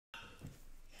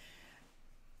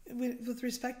with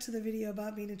respect to the video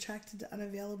about being attracted to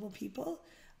unavailable people,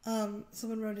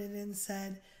 someone wrote in and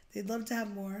said they'd love to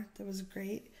have more. That was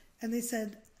great. And he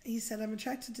said, I'm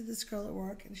attracted to this girl at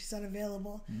work and she's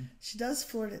unavailable. She does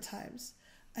flirt at times.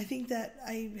 I think that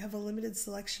I have a limited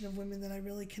selection of women that I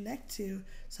really connect to.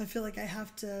 So I feel like I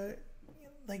have to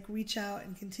like reach out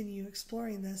and continue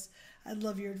exploring this. I'd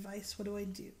love your advice. What do I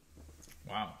do?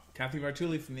 Wow. Cathy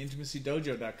Vartuli from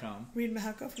theintimacydojo.com. Reid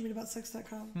Mahako from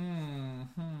readaboutsex.com.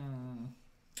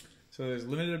 So there's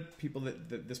limited people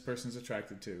that this person's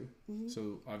attracted to.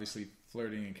 So obviously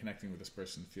flirting and connecting with this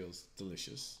person feels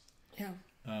delicious. Yeah.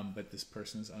 But this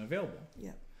person is unavailable.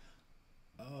 Yeah.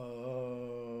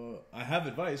 I have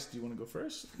advice. Do you want to go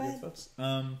first? Go ahead. Thoughts?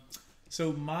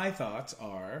 So my thoughts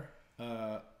are,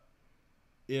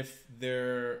 it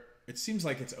seems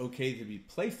like it's okay to be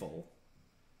playful,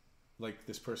 like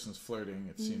this person's flirting,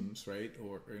 it seems, right?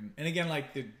 And again,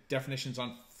 like the definitions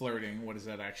on flirting, what does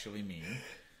that actually mean?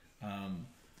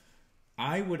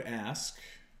 I would ask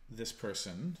this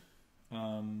person,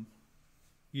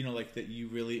 like that you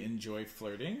really enjoy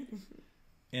flirting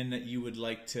and that you would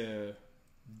like to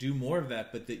do more of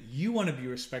that, but that you want to be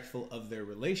respectful of their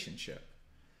relationship.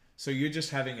 So you're just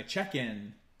having a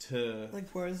check-in to like,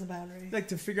 where is the boundary? Like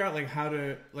to figure out like how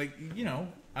to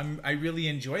I really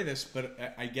enjoy this,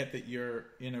 but I get that you're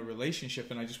in a relationship,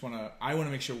 and I want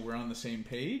to make sure we're on the same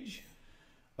page,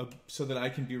 so that I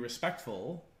can be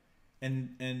respectful,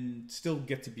 and still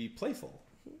get to be playful,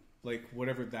 like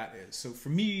whatever that is. So for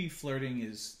me, flirting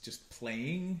is just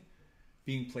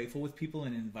being playful with people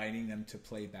and inviting them to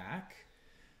play back.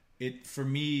 For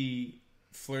me,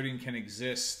 flirting can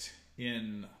exist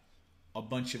in a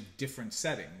bunch of different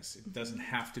settings. It doesn't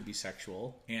have to be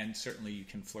sexual, and certainly you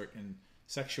can flirt in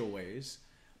sexual ways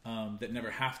that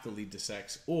never have to lead to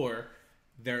sex, or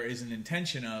there is an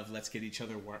intention of let's get each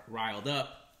other riled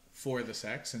up for the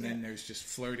sex, and then there's just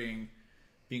flirting,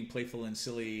 being playful and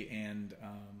silly, and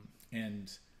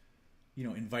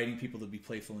inviting people to be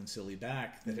playful and silly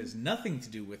back that has nothing to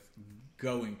do with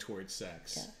going towards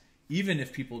sex. Yeah. Even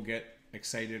if people get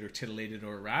excited or titillated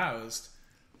or aroused,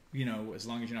 as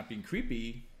long as you're not being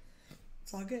creepy,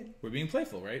 it's all good. We're being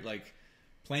playful, right? Like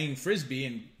playing frisbee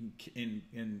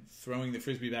and throwing the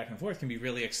frisbee back and forth can be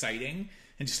really exciting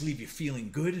and just leave you feeling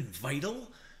good and vital.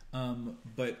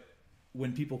 But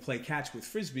when people play catch with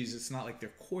frisbees, it's not like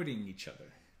they're courting each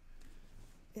other.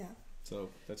 Yeah. So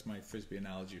that's my frisbee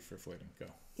analogy for flirting. Go.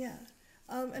 Yeah.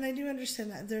 And I do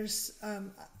understand that there's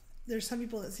some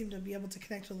people that seem to be able to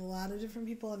connect with a lot of different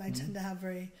people, and I tend to have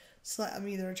I'm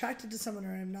either attracted to someone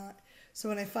or I'm not. So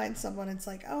when I find someone, it's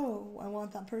like, oh, I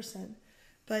want that person.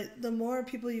 But the more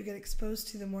people you get exposed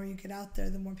to, the more you get out there,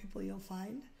 the more people you'll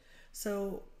find.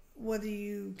 So whether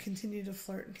you continue to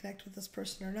flirt and connect with this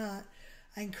person or not,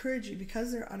 I encourage you,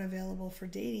 because they're unavailable for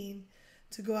dating,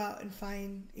 to go out and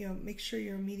find, make sure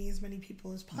you're meeting as many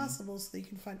people as possible so that you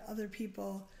can find other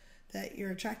people that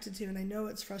you're attracted to. And I know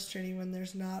it's frustrating when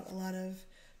there's not a lot of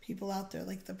people out there,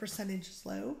 like the percentage is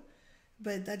low,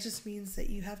 but that just means that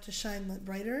you have to shine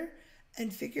brighter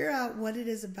and figure out what it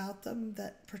is about them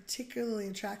that particularly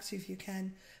attracts you. If you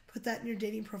can put that in your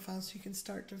dating profile, so you can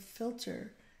start to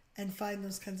filter and find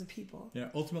those kinds of people. Yeah,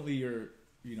 ultimately the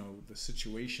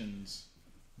situations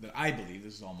that I believe,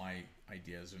 this is all my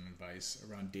ideas and advice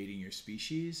around dating your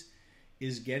species,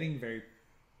 is getting very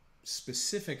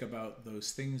specific about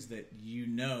those things that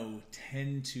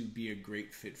tend to be a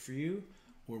great fit for you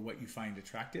or what you find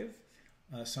attractive.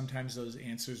 Sometimes those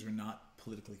answers are not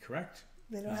politically correct.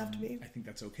 They don't have to be. I think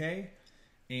that's okay.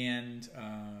 And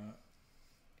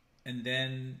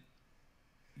then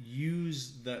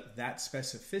use that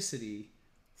specificity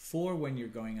for when you're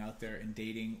going out there and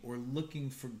dating or looking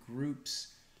for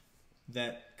groups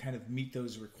that kind of meet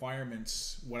those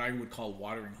requirements, what I would call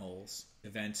watering holes,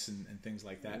 events and things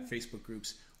like that, Facebook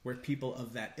groups where people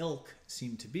of that ilk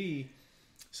seem to be,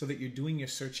 so that you're doing your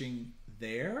searching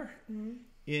there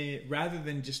rather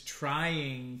than just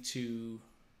trying to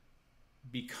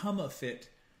become a fit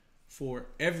for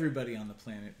everybody on the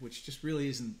planet, which just really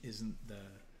isn't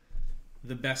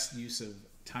the best use of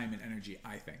time and energy,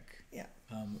 I think. Yeah.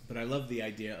 But I love the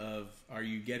idea of, are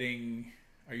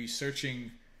you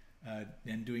searching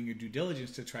and doing your due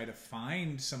diligence to try to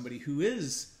find somebody who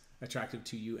is attractive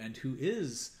to you and who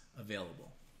is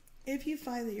available. If you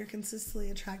find that you're consistently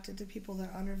attracted to people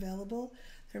that are unavailable,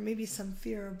 there may be some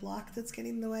fear or block that's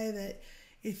getting in the way, that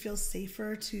it feels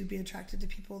safer to be attracted to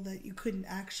people that you couldn't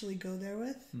actually go there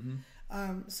with.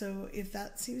 So if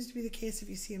that seems to be the case, if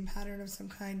you see a pattern of some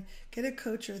kind, get a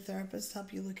coach or a therapist to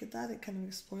help you look at that and kind of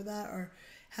explore that, or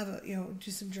have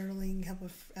do some journaling,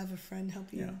 have a friend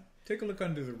help you. Take a look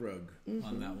under the rug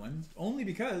on that one. Only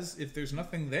because if there's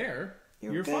nothing there,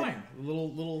 you're fine. A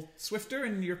little swifter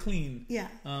and you're clean. Yeah.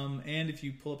 And if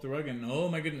you pull up the rug and, oh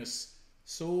my goodness,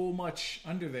 so much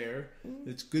under there,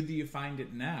 it's good that you find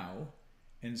it now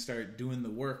and start doing the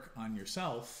work on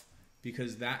yourself,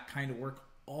 because that kind of work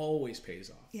always pays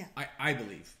off. Yeah. I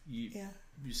believe.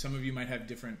 Some of you might have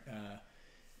different,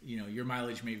 your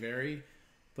mileage may vary,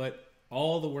 but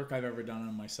all the work I've ever done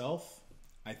on myself,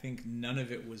 I think none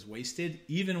of it was wasted.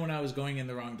 Even when I was going in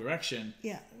the wrong direction,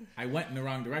 I went in the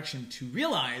wrong direction to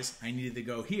realize I needed to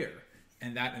go here,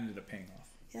 and that ended up paying off.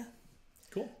 Yeah.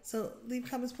 Cool. So leave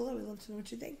comments below. We'd love to know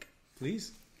what you think.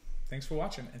 Please. Thanks for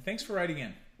watching, and thanks for writing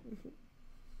in.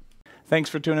 Thanks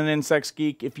for tuning in, Sex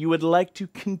Geek. If you would like to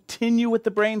continue with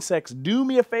the brain sex, do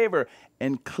me a favor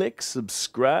and click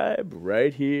subscribe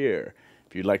right here.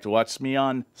 If you'd like to watch me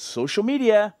on social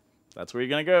media, that's where you're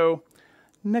going to go.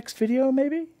 Next video,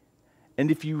 maybe?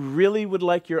 And if you really would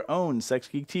like your own Sex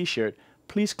Geek t-shirt,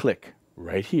 please click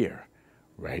right here,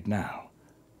 right now.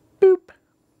 Boop.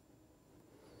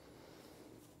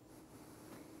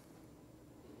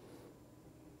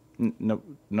 No,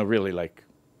 really, like...